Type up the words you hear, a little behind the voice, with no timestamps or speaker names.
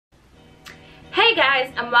Hey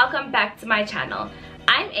guys, and welcome back to my channel.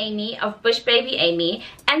 I'm Amy of Bushbaby Amy,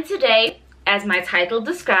 and today, as my title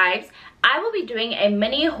describes, I will be doing a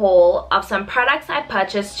mini haul of some products I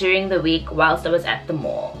purchased during the week whilst I was at the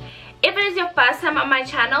mall. If it is your first time on my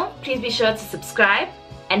channel, please be sure to subscribe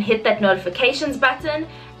and hit that notifications button.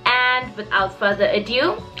 And without further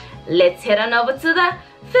ado, let's head on over to the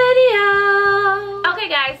video. Okay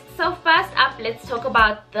guys, so first up, let's talk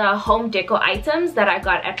about the home decor items that I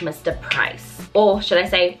got at Mr. Price, or should I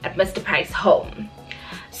say at Mr. Price Home.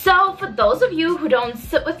 So for those of you who don't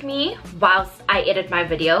sit with me whilst I edit my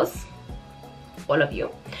videos, all of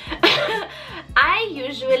you, I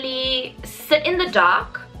usually sit in the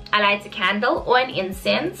dark, I light a candle or an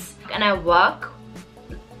incense, and I work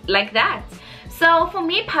like that. So for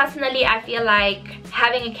me personally, I feel like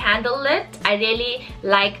having a candle lit, I really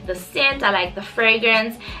like the scent, I like the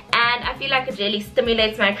fragrance, and I feel like it really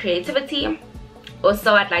stimulates my creativity, or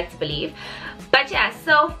so I'd like to believe. But yeah,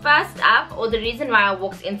 so first up, or the reason why I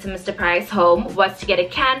walked into Mr. Price Home was to get a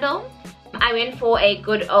candle. I went for a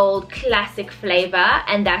good old classic flavor,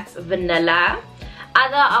 and that's vanilla.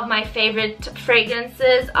 Other of my favorite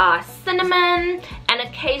fragrances are cinnamon, and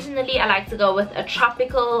occasionally I like to go with a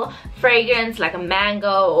tropical fragrance like a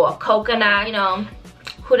mango or a coconut. You know,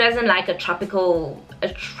 who doesn't like a tropical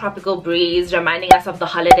breeze reminding us of the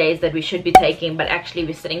holidays that we should be taking, but actually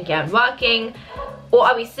we're sitting here and working? Or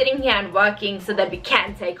are we sitting here and working so that we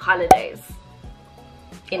can take holidays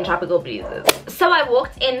in tropical breezes? So I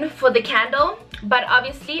walked in for the candle, but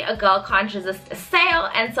obviously a girl can't resist a sale,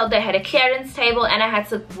 and so they had a clearance table, and I had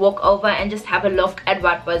to walk over and just have a look at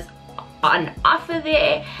what was on offer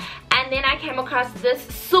there. And then I came across this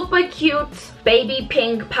super cute baby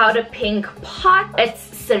pink, powder pink pot. It's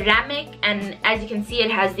ceramic, and as you can see, it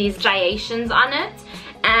has these striations on it.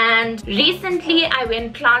 And recently I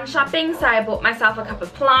went plant shopping, so I bought myself a couple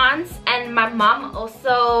of plants, and my mom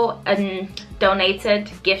also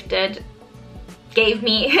gave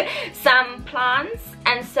me some plants,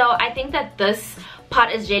 and so I think that this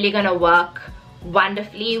pot is really gonna work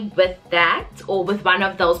wonderfully with that, or with one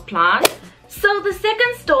of those plants. So the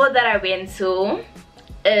second store that I went to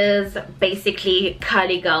is basically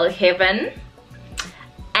Curly Girl Heaven,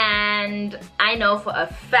 and I know for a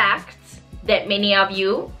fact that many of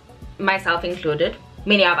you, myself included,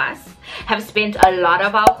 many of us, have spent a lot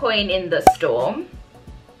of our coin in this store.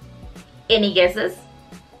 Any guesses?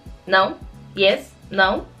 No? Yes?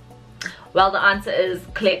 No? Well, the answer is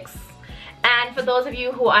Clicks. And for those of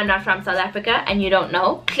you who are not from South Africa and you don't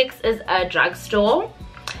know, Clicks is a drugstore,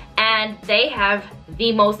 and they have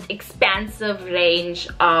the most expansive range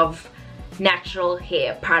of natural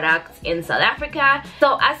hair products in South Africa.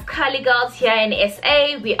 So us curly girls here in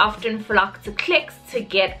SA, we often flock to Clicks to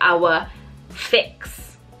get our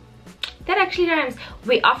fix. That actually rhymes.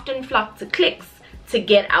 We often flock to Clicks to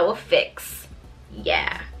get our fix.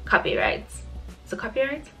 Yeah, copyrights. So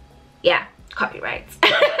copyright? Yeah, copyright.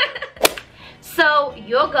 So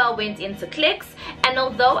your girl went into Clicks, and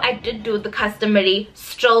although I did do the customary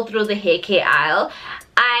stroll through the hair care aisle,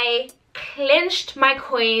 I clenched my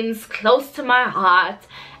coins close to my heart,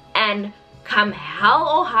 and come hell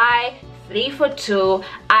or high, 3 for 2,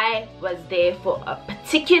 I was there for a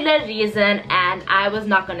particular reason, and I was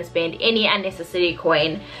not going to spend any unnecessary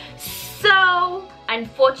coin. So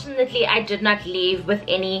unfortunately, I did not leave with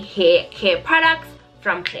any hair care products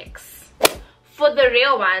from Clicks. For the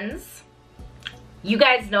real ones, you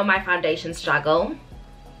guys know my foundation struggle.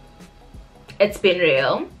 It's been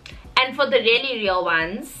real. And for the really real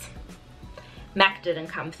ones, MAC didn't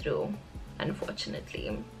come through,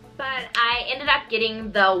 unfortunately. But I ended up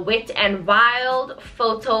getting the Wet n Wild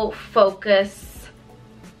Photo Focus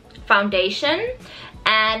foundation,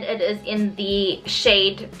 and it is in the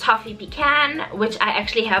shade Toffee Pecan, which I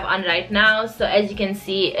actually have on right now. So as you can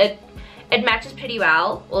see, it matches pretty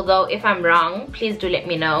well, although if I'm wrong, please do let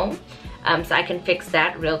me know, so I can fix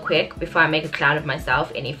that real quick before I make a clown of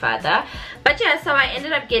myself any further. But yeah, so I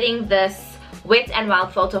ended up getting this Wet n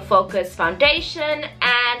Wild Photo Focus foundation,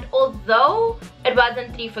 and although it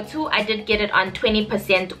wasn't 3 for 2, I did get it on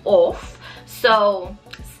 20% off. So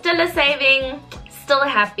still a saving, still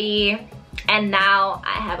happy, and now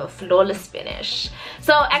I have a flawless finish.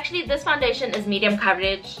 So actually this foundation is medium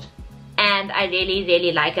coverage, and I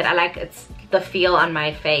really like it. I like the feel on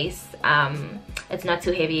my face. It's not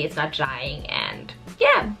too heavy, it's not drying, and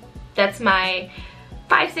yeah, that's my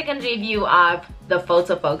 5-second review of the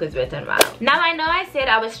Photo Focus Wet n Wild. Now I know I said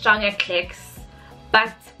I was strong at Clicks,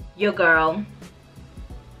 but your girl,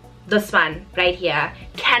 this one right here,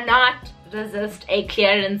 cannot resist a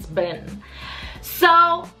clearance bin.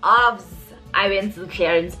 So I went to the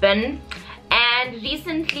clearance bin, And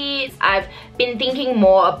recently I've been thinking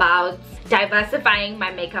more about diversifying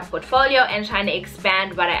my makeup portfolio and trying to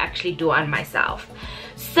expand what I actually do on myself.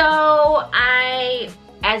 So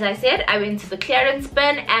as I said, I went to the clearance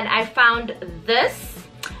bin and I found this,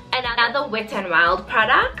 another Wet n Wild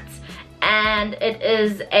product, and it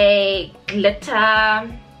is a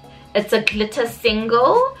glitter, it's a glitter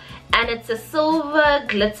single, and it's a silver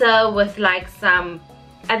glitter with like some,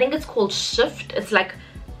 I think it's called Shift. It's like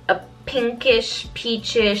a pinkish,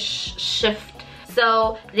 peachish shift.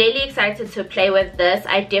 So really excited to play with this.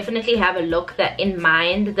 I definitely have a look in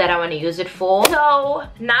mind that I want to use it for. So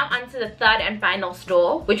now onto the third and final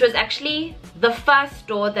store, which was actually the first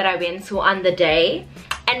store that I went to on the day.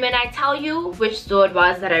 And when I tell you which store it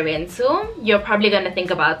was that I went to, you're probably going to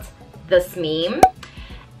think about this meme.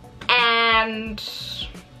 And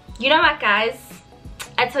you know what, guys?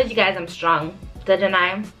 I told you guys I'm strong, didn't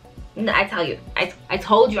I? I tell you, I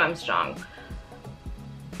told you I'm strong.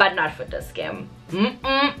 But not for this game.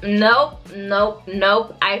 Nope, nope,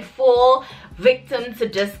 nope. I fall victim to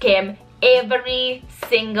this game every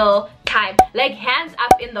single time. Like, hands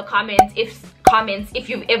up in the comments if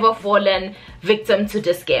you've ever fallen victim to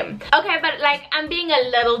this game. Okay, but like, I'm being a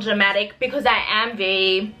little dramatic because I am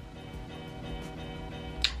very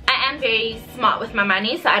smart with my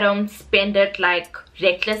money, so I don't spend it like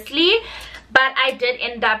recklessly. But I did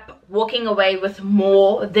end up walking away with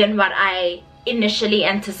more than what I initially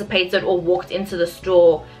anticipated or walked into the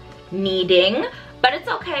store needing. But it's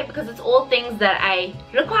okay because it's all things that I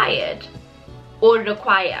required or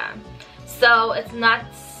require, so it's not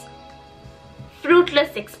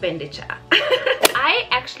fruitless expenditure. I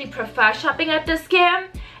actually prefer shopping at this game,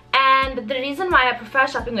 and the reason why I prefer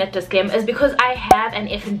shopping at this game is because I have an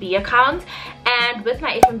F&B account, and with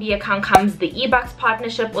my F&B account comes the eBucks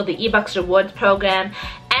partnership or the eBucks rewards program,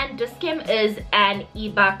 and this game is an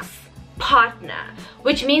eBucks partner,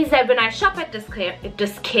 which means that when I shop at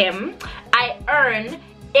this game, I earn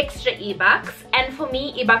extra eBucks. And for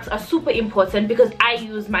me, eBucks are super important because I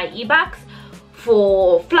use my eBucks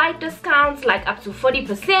for flight discounts like up to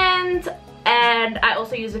 40%, and I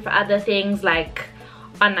also use it for other things like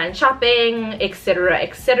online shopping, etc,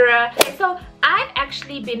 etc. So I've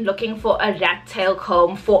actually been looking for a rat tail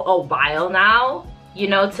comb for a while now, you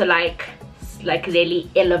know, to like really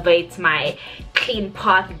elevate my clean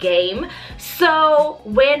path game. So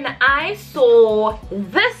when I saw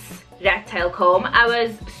this rat tail comb, I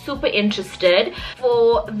was super interested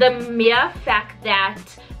for the mere fact that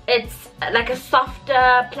it's like a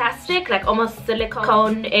softer plastic, like almost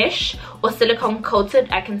silicone-ish or silicone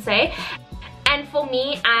coated, I can say. And for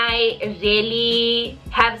me, I really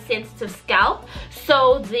have a sensitive scalp,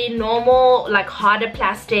 so the normal like harder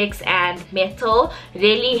plastics and metal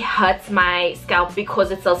really hurts my scalp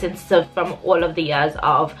because it's so sensitive from all of the years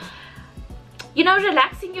of, you know,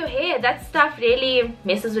 relaxing your hair. That stuff really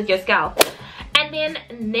messes with your scalp. And then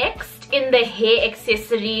next in the hair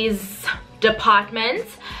accessories department,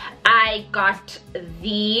 I got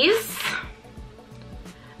these,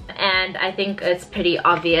 and I think it's pretty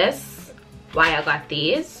obvious why I got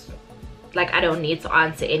these. Like, I don't need to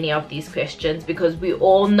answer any of these questions because we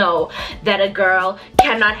all know that a girl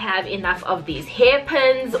cannot have enough of these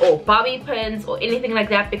hairpins or bobby pins or anything like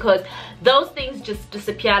that, because those things just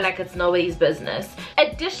disappear like it's nobody's business.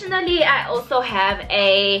 Additionally, I also have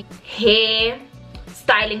a hair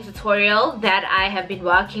styling tutorial that I have been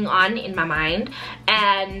working on in my mind,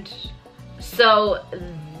 and so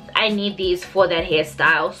I need these for that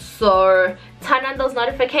hairstyle. So turn on those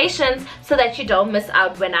notifications so that you don't miss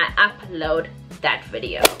out when I upload that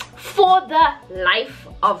video. For the life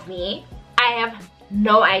of me, I have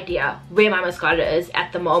no idea where my mascara is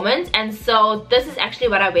at the moment, and so this is actually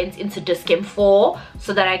what I went into Discam for,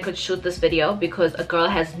 so that I could shoot this video, because a girl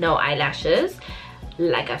has no eyelashes,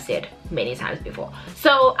 like I've said many times before.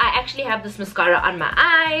 So I actually have this mascara on my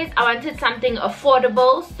eyes. I wanted something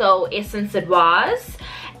affordable, so Essence it was,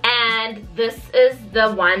 and this is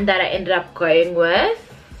the one that I ended up going with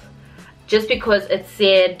just because it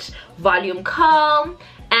said volume curl,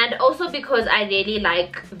 and also because I really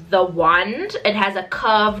like the wand. It has a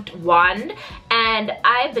curved wand, and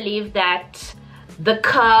I believe that the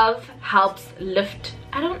curve helps lift.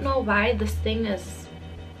 I don't know why this thing is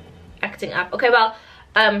acting up. Okay, well,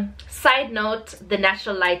 side note, the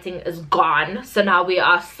natural lighting is gone, so now we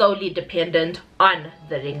are solely dependent on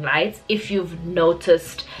the ring lights. If you've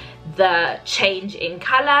noticed the change in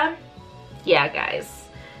color, yeah guys,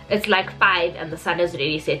 it's like 5 and the sun is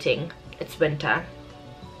really setting. It's winter,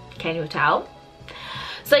 can you tell?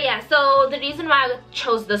 So yeah, so the reason why I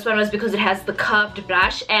chose this one was because it has the curved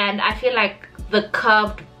brush, and I feel like the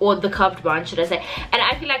curved one, should I say. And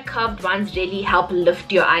I feel like curved ones really help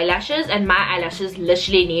lift your eyelashes, and my eyelashes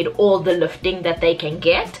literally need all the lifting that they can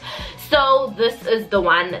get. So this is the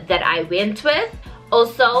one that I went with.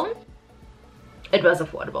 Also, it was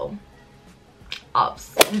affordable.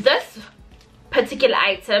 This particular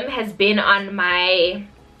item has been on my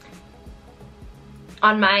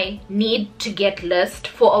need to get list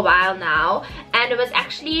for a while now, and it was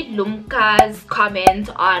actually Lumka's comment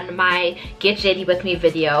on my get ready with me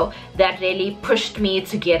video that really pushed me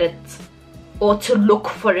to get it, or to look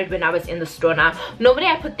for it when I was in the store. Now normally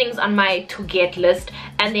I put things on my to get list,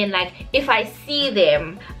 and then like if I see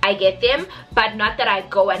them I get them, but not that I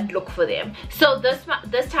go and look for them. So this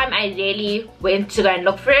time I really went to go and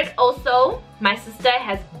look for it. Also, my sister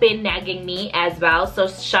has been nagging me as well, so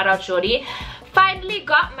shout out Shorty. Finally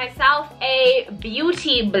got myself a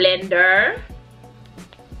beauty blender.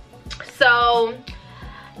 So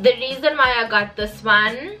the reason why I got this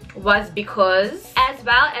one was because, as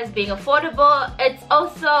well as being affordable, it's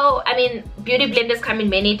also, I mean, beauty blenders come in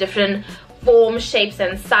many different forms, shapes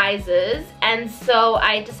and sizes, and so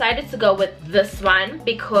I decided to go with this one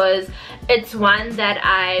because it's one that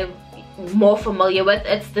I'm more familiar with.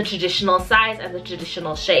 It's the traditional size and the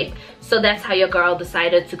traditional shape, so that's how your girl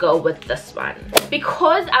decided to go with this one.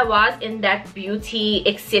 Because I was in that beauty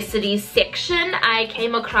accessories section, I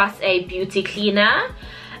came across a beauty cleaner,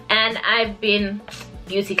 and I've been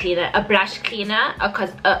a brush cleaner,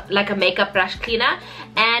 like a makeup brush cleaner,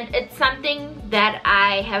 and it's something that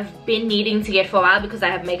I have been needing to get for a while because I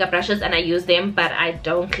have makeup brushes and I use them but I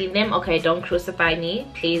don't clean them. Okay, don't crucify me,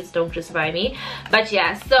 please don't crucify me. But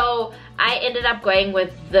yeah, so I ended up going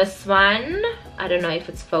with this one. I don't know if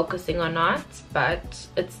it's focusing or not, but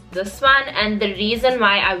it's this one. And the reason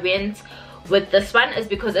why I went with this one is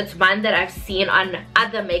because it's one that I've seen on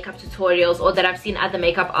other makeup tutorials, or that I've seen other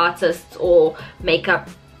makeup artists or makeup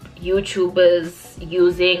YouTubers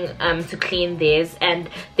using to clean theirs, and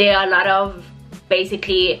there are a lot of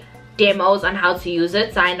basically demos on how to use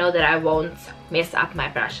it, so I know that I won't mess up my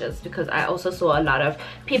brushes, because I also saw a lot of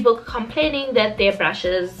people complaining that their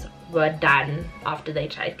brushes were done after they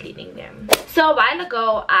tried cleaning them. So a while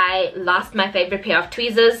ago I lost my favorite pair of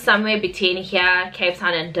tweezers somewhere between here, Cape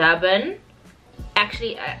Town and Durban.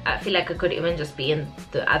 Actually, I feel like it could even just be in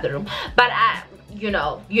the other room, but you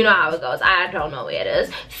know how it goes. I don't know where it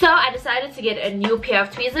is. So I decided to get a new pair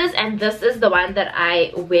of tweezers, and this is the one that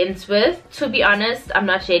I went with. To be honest, I'm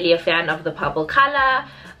not really a fan of the purple color,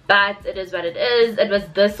 but it is what it is. It was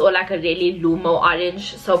this or like a really Lumo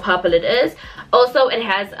orange, so purple it is. Also, it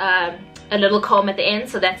has a little comb at the end,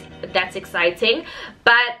 so that's exciting.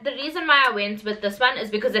 But the reason why I went with this one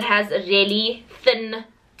is because it has a really thin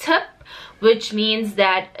tip, which means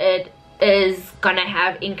that it is gonna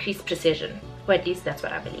have increased precision, or at least that's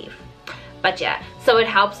what I believe. But yeah, so it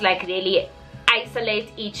helps like really isolate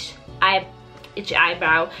each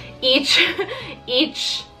eyebrow, each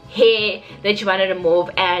hair that you want to remove.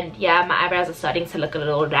 And yeah, my eyebrows are starting to look a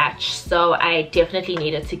little ratchet, so I definitely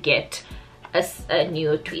needed to get a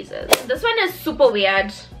new tweezers. This one is super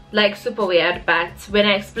weird, like super weird, but when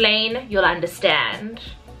I explain you'll understand.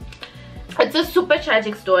 It's a super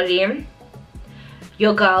tragic story.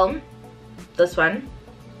 Your girl, this one,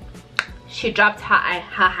 she dropped her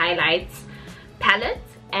highlights palette,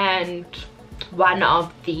 and one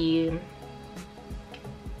of the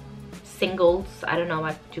singles, I don't know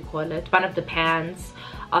what to call it, one of the pans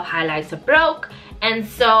of highlighter broke. And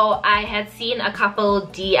so I had seen a couple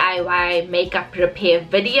DIY makeup repair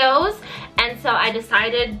videos, and so I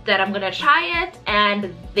decided that I'm gonna try it.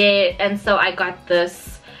 And so I got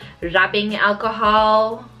this rubbing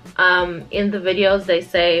alcohol. In the videos they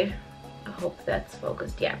say, I hope that's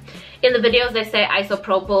focused, yeah, in the videos they say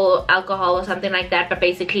isopropyl alcohol or something like that, but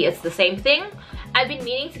basically it's the same thing. I've been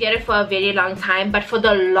meaning to get it for a very long time, but for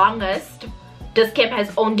the longest Decor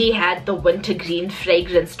has only had the wintergreen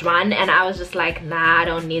fragranced one, and I was just like, nah, I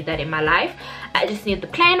don't need that in my life. I just need the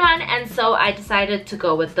plain one, and so I decided to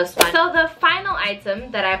go with this one. So the final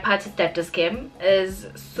item that I purchased at Decor is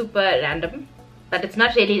super random, but it's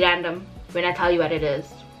not really random when I tell you what it is,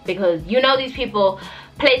 because you know these people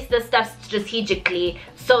place this stuff strategically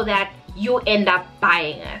so that you end up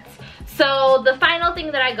buying it. So the final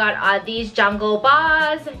thing that I got are these jungle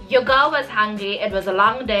bars. Your girl was hungry, it was a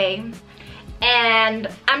long day, and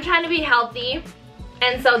I'm trying to be healthy,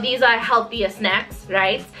 and so these are healthier snacks,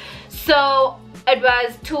 right? So it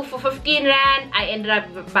was 2 for 15 rand. I ended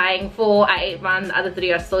up buying 4. I ate one, the other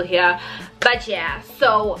 3 are still here. But yeah,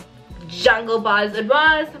 so jungle bars it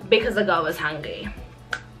was because the girl was hungry.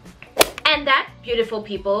 And that, beautiful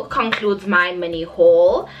people, concludes my mini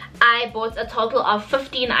haul. I bought a total of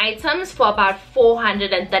 15 items for about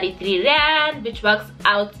 433 rand, which works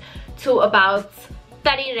out to about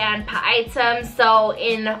 30 rand per item. So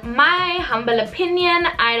in my humble opinion,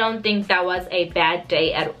 I don't think that was a bad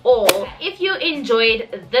day at all. If you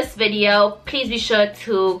enjoyed this video, please be sure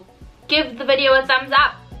to give the video a thumbs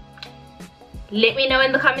up. Let me know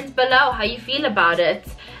in the comments below how you feel about it.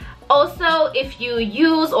 Also, if you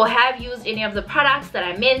use or have used any of the products that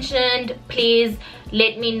I mentioned, please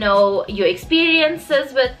let me know your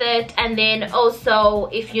experiences with it. And then also,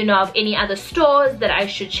 if you know of any other stores that I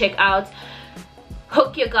should check out,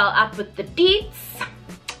 hook your girl up with the deets.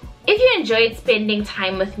 If you enjoyed spending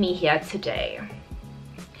time with me here today,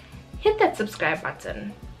 hit that subscribe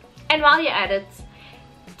button. And while you're at it,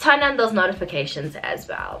 turn on those notifications as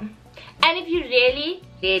well. And if you really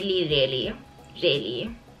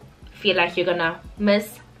feel like you're gonna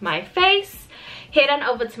miss my face, head on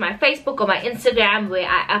over to my Facebook or my Instagram, where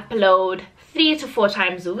I upload 3 to 4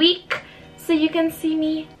 times a week, so you can see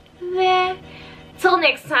me there. Till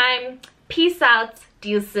next time, peace out,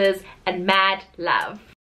 deuces, and mad love.